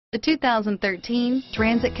The 2013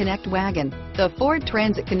 Transit Connect Wagon. The Ford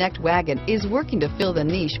Transit Connect Wagon is working to fill the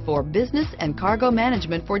niche for business and cargo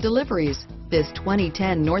management for deliveries. This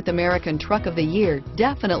 2010 North American Truck of the Year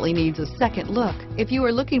definitely needs a second look if you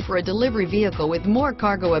are looking for a delivery vehicle with more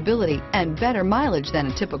cargo ability and better mileage than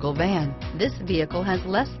a typical van. This vehicle has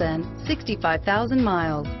less than 65,000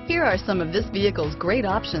 miles. Here are some of this vehicle's great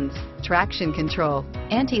options: traction control,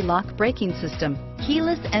 anti-lock braking system,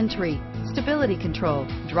 keyless entry, stability control,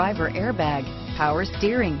 driver airbag, power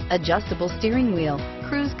steering, adjustable steering wheel,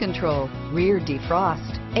 cruise control, rear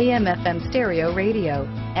defrost, AM/FM stereo radio,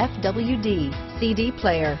 FWD, CD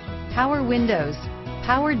player, power windows,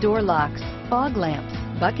 power door locks, fog lamps,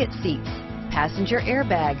 bucket seats, passenger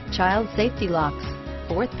airbag, child safety locks,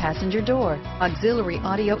 fourth passenger door, auxiliary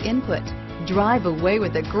audio input. Drive away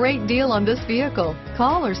with a great deal on this vehicle.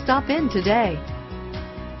 Call or stop in today.